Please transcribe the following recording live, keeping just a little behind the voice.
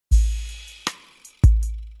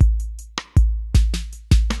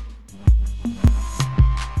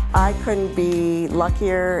I couldn't be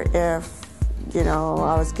luckier if,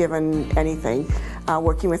 I was given anything.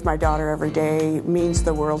 Working with my daughter every day means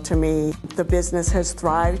the world to me. The business has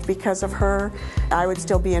thrived because of her. I would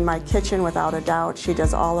still be in my kitchen without a doubt. She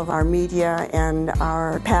does all of our media and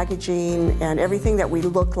our packaging, and everything that we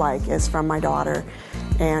look like is from my daughter.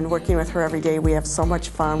 And working with her every day, we have so much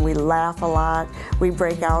fun. We laugh a lot. We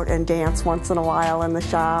break out and dance once in a while in the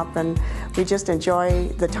shop, and we just enjoy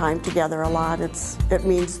the time together a lot. It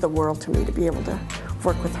means the world to me to be able to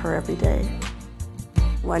work with her every day.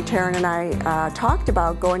 When Taran and I talked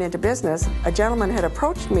about going into business, a gentleman had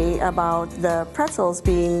approached me about the pretzels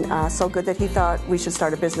being so good that he thought we should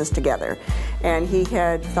start a business together. And he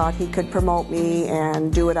had thought he could promote me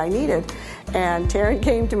and do what I needed. And Taran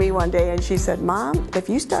came to me one day and she said, "Mom, if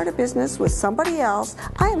you start a business with somebody else,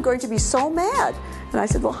 I am going to be so mad." And I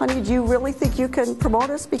said, "Well, honey, do you really think you can promote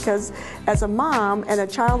us? Because as a mom and a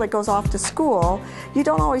child that goes off to school, you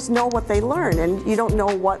don't always know what they learn, and you don't know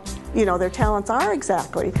what their talents are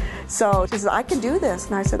exactly." So she said, "I can do this."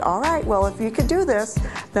 And I said, "All right, well, if you could do this,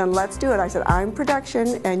 then let's do it." I said, "I'm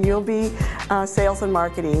production and you'll be sales and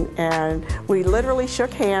marketing." And we literally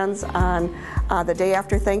shook hands on the day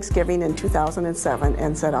after Thanksgiving in 2007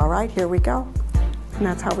 and said, "All right, here we go." And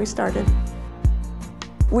that's how we started.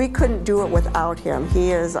 We couldn't do it without him.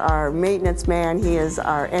 He is our maintenance man, he is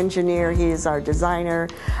our engineer, he is our designer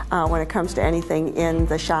when it comes to anything in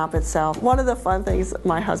the shop itself. One of the fun things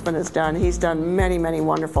my husband has done, he's done many, many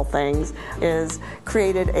wonderful things, is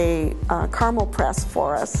created a caramel press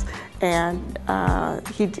for us. And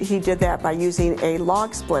he did that by using a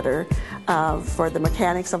log splitter for the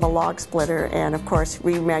mechanics of a log splitter, and of course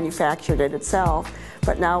we manufactured it itself,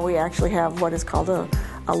 but now we actually have what is called a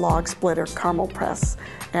log splitter caramel press,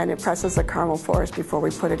 and it presses the caramel for us before we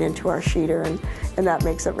put it into our sheeter, and that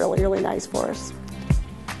makes it really, really nice for us.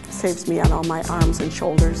 Saves me on all my arms and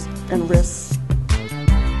shoulders and wrists.